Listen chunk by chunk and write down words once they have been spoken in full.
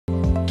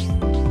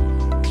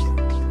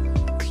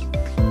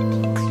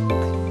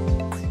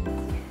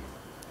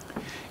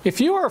If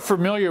you are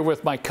familiar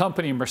with my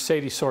company,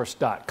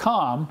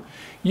 Mercedessource.com,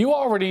 you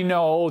already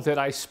know that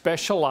I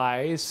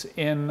specialize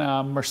in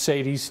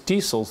Mercedes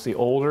diesels, the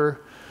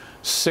older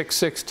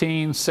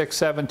 616,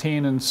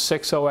 617, and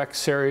 60X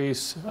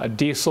series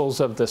diesels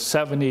of the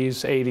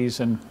 70s, 80s,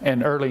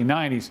 and early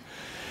 90s.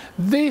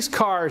 These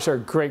cars are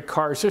great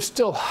cars. There's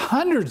still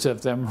hundreds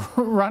of them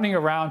running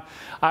around.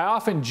 I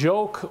often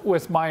joke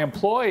with my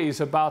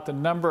employees about the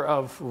number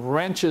of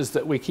wrenches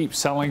that we keep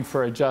selling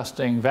for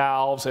adjusting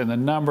valves and the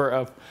number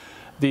of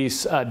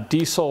these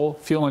diesel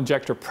fuel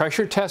injector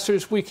pressure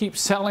testers we keep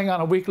selling on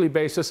a weekly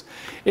basis.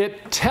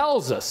 It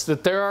tells us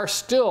that there are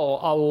still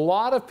a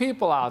lot of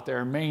people out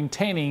there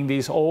maintaining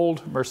these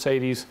old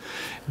Mercedes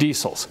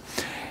diesels.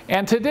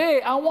 And today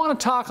I want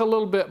to talk a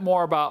little bit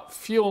more about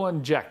fuel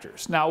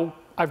injectors. Now,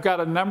 I've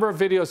got a number of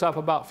videos up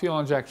about fuel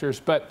injectors,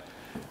 but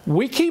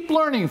we keep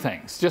learning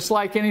things. Just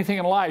like anything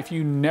in life,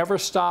 you never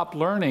stop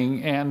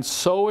learning, and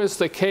so is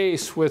the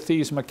case with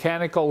these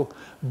mechanical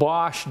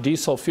Bosch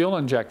diesel fuel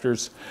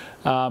injectors.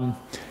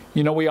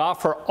 You know, we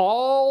offer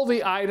all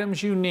the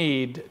items you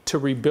need to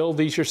rebuild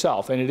these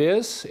yourself, and it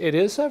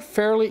is a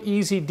fairly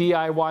easy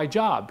DIY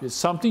job. It's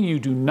something you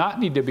do not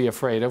need to be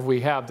afraid of.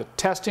 We have the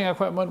testing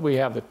equipment, we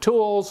have the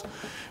tools,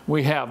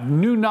 we have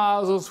new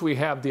nozzles, we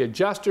have the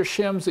adjuster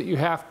shims that you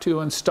have to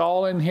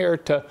install in here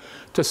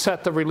to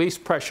set the release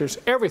pressures,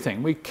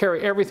 everything. We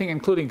carry everything,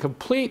 including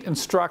complete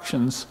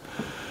instructions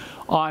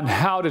on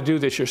how to do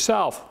this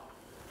yourself.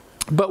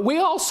 But we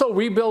also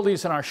rebuild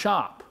these in our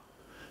shop.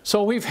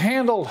 So we've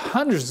handled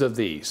hundreds of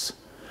these,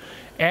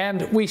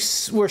 and we're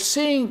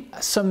seeing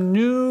some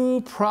new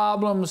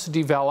problems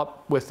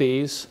develop with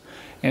these,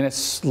 and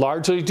it's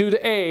largely due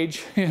to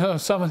age. You know,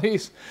 some of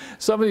these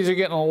are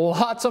getting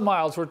lots of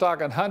miles. We're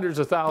talking hundreds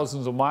of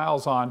thousands of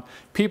miles on.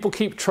 People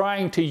keep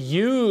trying to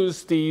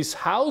use these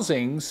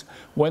housings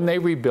when they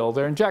rebuild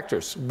their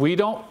injectors. We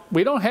don't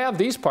have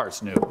these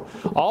parts new.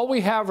 All we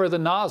have are the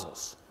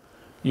nozzles.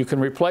 You can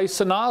replace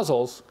the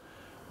nozzles.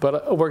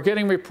 But we're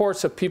getting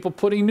reports of people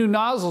putting new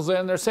nozzles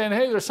in. They're saying,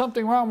 hey, there's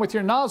something wrong with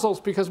your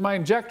nozzles because my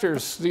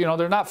injectors, you know,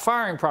 they're not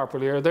firing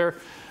properly, or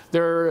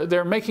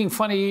they're making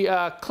funny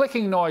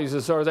clicking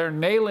noises, or they're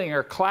nailing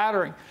or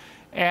clattering.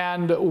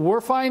 And we're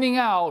finding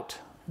out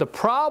the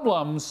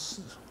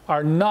problems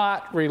are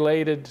not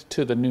related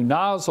to the new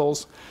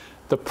nozzles.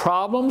 The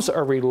problems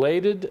are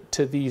related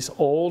to these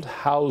old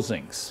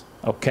housings,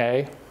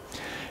 okay?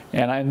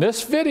 And in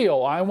this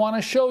video, I want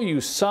to show you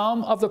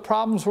some of the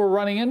problems we're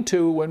running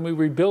into when we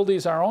rebuild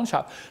these in our own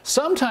shop.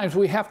 Sometimes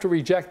we have to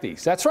reject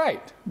these. That's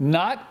right.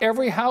 Not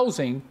every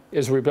housing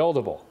is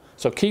rebuildable.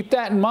 So keep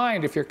that in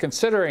mind if you're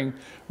considering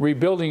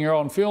rebuilding your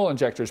own fuel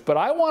injectors. But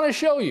I want to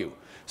show you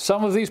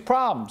some of these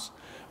problems,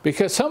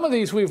 because some of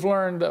these we've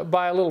learned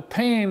by a little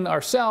pain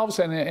ourselves,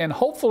 and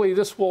hopefully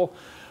this will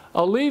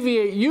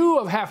alleviate you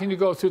of having to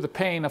go through the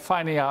pain of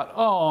finding out,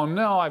 oh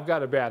no, I've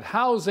got a bad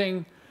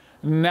housing.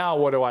 Now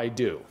what do I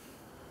do?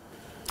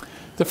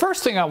 The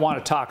first thing I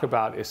want to talk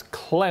about is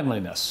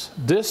cleanliness.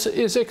 This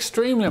is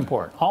extremely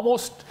important,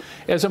 almost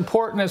as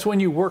important as when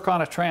you work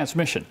on a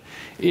transmission.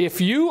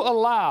 If you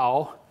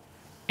allow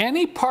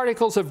any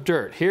particles of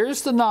dirt,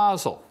 here's the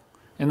nozzle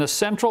and the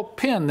central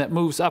pin that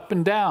moves up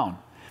and down.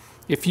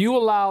 If you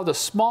allow the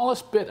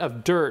smallest bit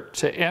of dirt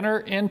to enter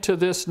into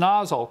this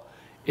nozzle,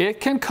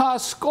 it can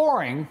cause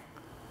scoring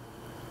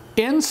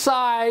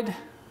inside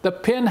the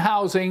pin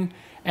housing,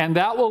 and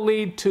that will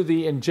lead to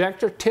the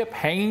injector tip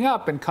hanging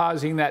up and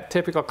causing that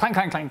typical clang,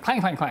 clang, clang,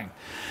 clang, clang, clang.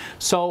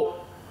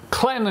 So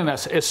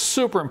cleanliness is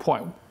super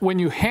important. When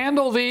you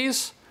handle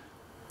these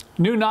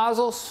new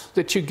nozzles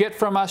that you get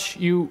from us,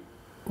 you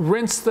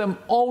rinse them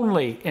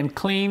only in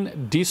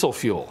clean diesel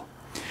fuel.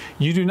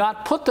 You do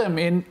not put them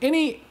in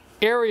any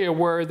area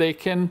where they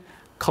can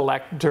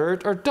collect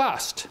dirt or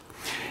dust.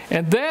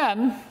 And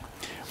then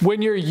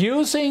when you're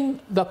using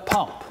the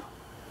pump,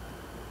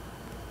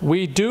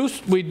 we do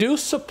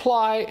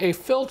supply a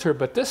filter,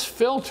 but this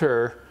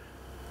filter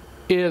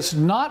is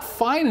not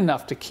fine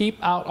enough to keep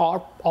out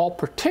all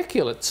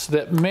particulates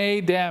that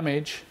may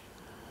damage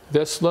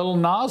this little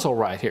nozzle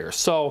right here.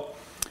 So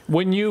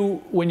when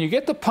you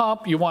get the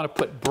pump, you want to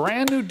put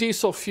brand new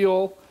diesel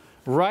fuel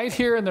right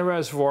here in the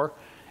reservoir,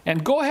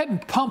 and go ahead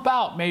and pump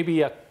out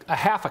maybe a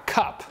half a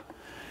cup,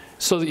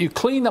 so that you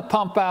clean the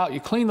pump out, you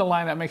clean the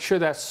line out, make sure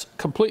that's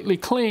completely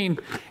clean.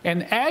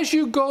 And as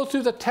you go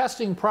through the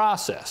testing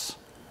process,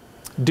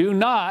 do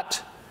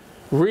not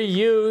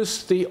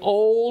reuse the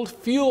old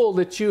fuel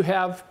that you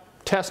have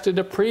tested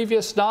a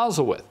previous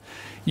nozzle with.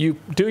 You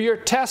do your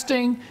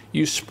testing,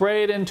 you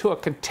spray it into a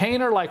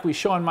container like we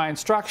show in my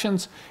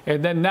instructions,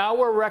 and then now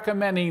we're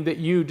recommending that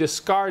you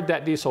discard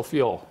that diesel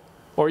fuel,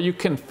 or you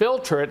can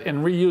filter it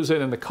and reuse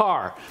it in the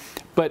car.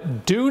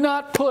 But do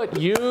not put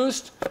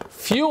used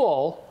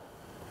fuel,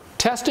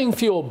 testing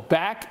fuel,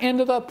 back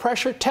into the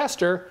pressure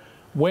tester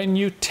when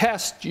you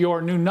test your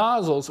new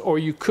nozzles, or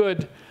you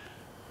could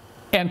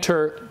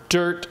enter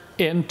dirt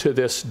into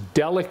this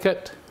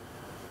delicate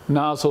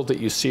nozzle that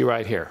you see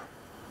right here.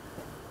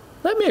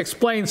 Let me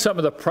explain some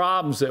of the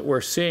problems that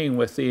we're seeing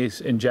with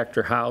these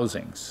injector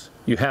housings.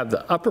 You have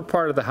the upper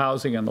part of the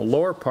housing and the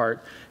lower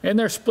part, and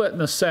they're split in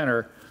the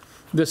center.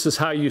 This is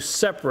how you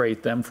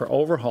separate them for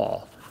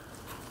overhaul.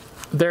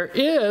 There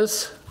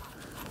is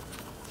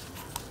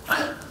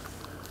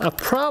a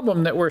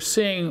problem that we're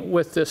seeing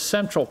with this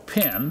central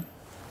pin,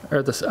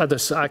 or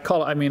this, I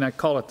call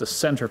it the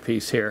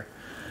centerpiece here.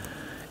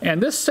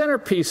 And this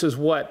centerpiece is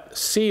what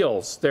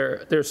seals.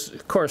 There's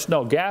of course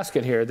no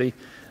gasket here. The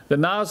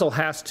nozzle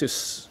has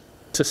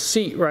to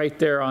seat right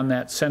there on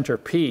that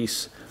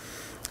centerpiece.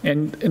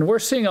 And we're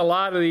seeing a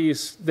lot of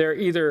these, they're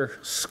either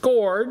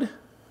scored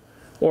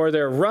or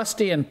they're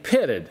rusty and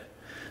pitted.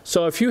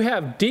 So if you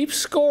have deep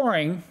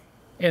scoring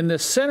in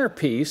this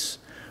centerpiece,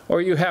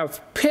 or you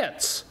have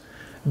pits,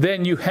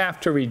 then you have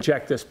to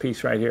reject this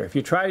piece right here. If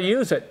you try to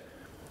use it,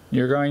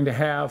 you're going to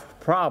have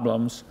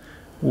problems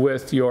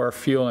with your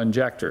fuel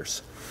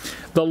injectors.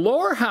 The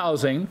lower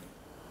housing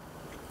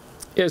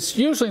is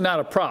usually not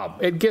a problem.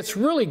 It gets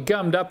really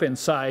gummed up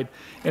inside,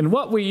 and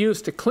what we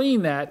use to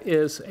clean that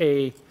is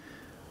a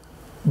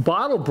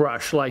bottle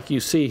brush like you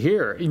see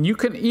here. And you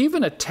can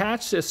even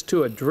attach this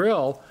to a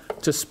drill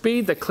to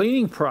speed the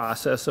cleaning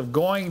process of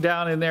going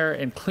down in there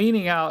and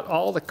cleaning out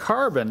all the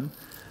carbon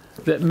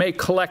that may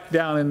collect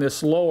down in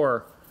this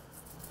lower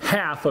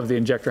half of the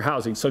injector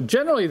housing. So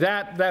generally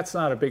that's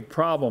not a big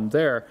problem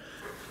there.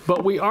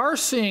 But we are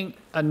seeing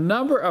a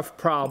number of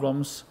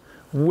problems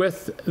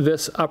with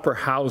this upper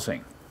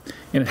housing.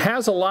 And it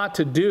has a lot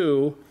to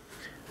do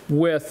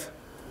with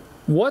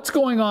what's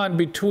going on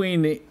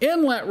between the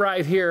inlet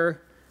right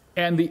here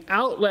and the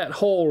outlet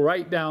hole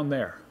right down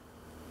there.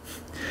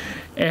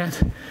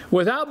 And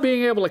without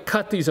being able to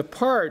cut these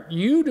apart,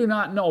 you do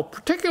not know,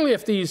 particularly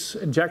if these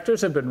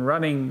injectors have been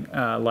running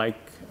like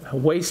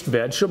waste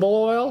vegetable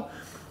oil,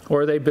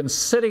 or they've been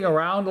sitting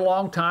around a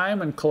long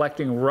time and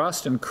collecting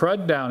rust and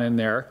crud down in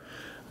there.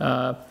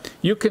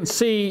 You can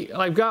see,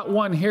 I've got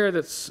one here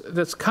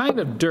that's kind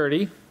of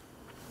dirty.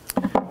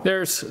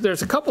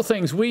 There's a couple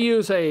things. We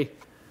use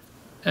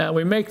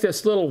we make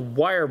this little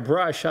wire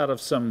brush out of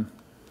some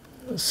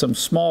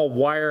small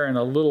wire and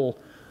a little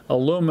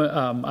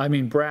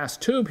brass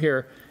tube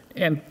here,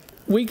 and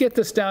we get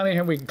this down in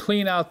here. We can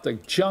clean out the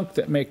junk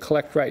that may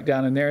collect right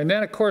down in there, and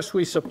then of course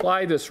we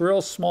supply this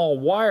real small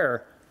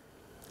wire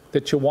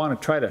that you want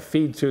to try to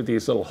feed through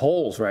these little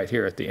holes right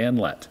here at the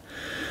inlet.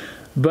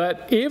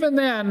 But even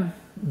then,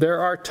 there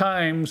are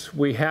times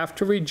we have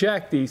to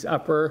reject these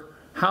upper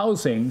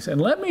housings, and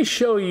let me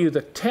show you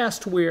the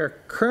test we are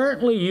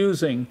currently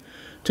using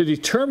to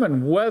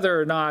determine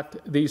whether or not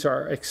these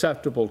are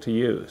acceptable to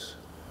use.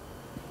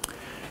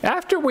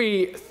 After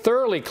we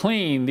thoroughly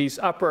clean these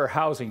upper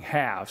housing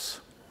halves,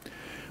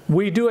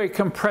 we do a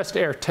compressed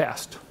air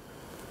test.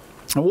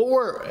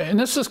 And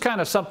this is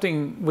kind of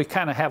something we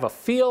kind of have a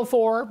feel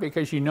for,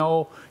 because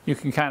you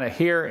can kind of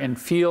hear and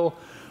feel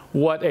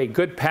what a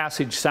good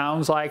passage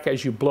sounds like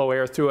as you blow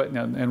air through it,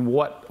 and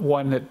what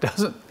one that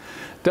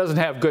doesn't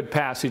have good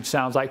passage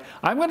sounds like.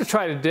 I'm going to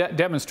try to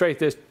demonstrate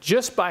this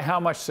just by how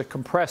much the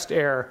compressed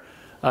air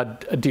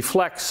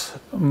deflects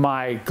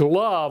my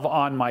glove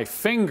on my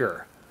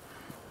finger.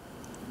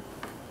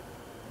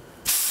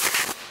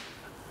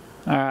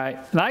 All right,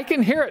 and I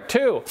can hear it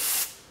too.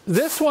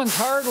 This one's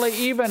hardly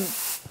even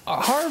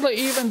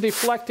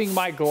deflecting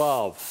my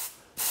glove.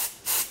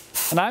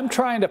 And I'm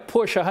trying to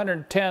push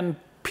 110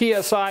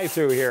 PSI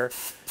through here,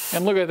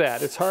 and look at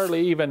that. It's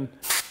hardly even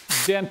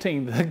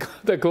denting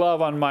the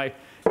glove on my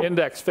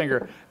index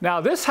finger.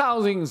 Now this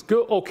housing's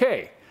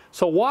okay.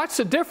 So watch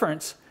the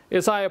difference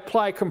as I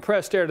apply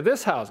compressed air to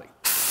this housing.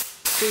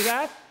 See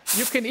that?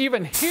 You can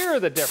even hear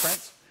the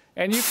difference,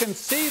 and you can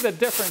see the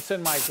difference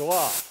in my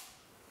glove.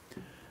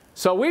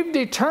 So we've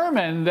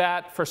determined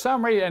that for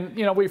some reason,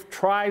 we've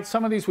tried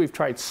some of these, we've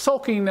tried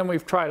soaking them,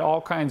 we've tried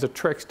all kinds of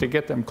tricks to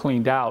get them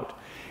cleaned out.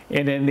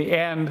 And in the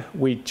end,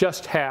 we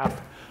just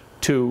have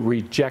to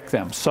reject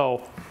them.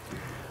 So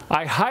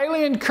I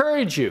highly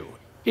encourage you,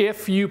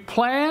 if you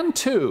plan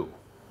to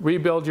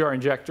rebuild your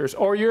injectors,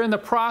 or you're in the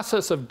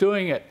process of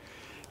doing it,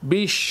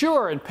 be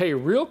sure and pay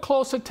real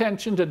close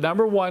attention to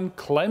number one,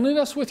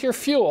 cleanliness with your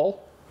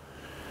fuel,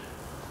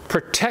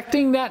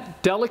 protecting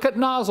that delicate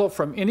nozzle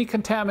from any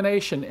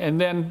contamination,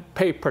 and then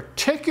pay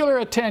particular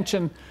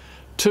attention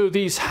to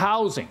these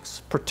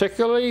housings,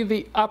 particularly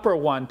the upper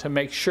one, to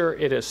make sure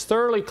it is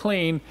thoroughly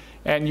clean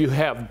and you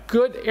have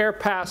good air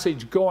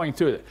passage going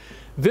through it.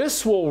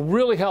 This will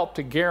really help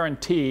to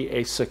guarantee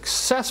a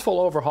successful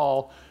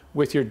overhaul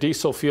with your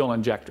diesel fuel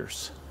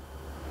injectors.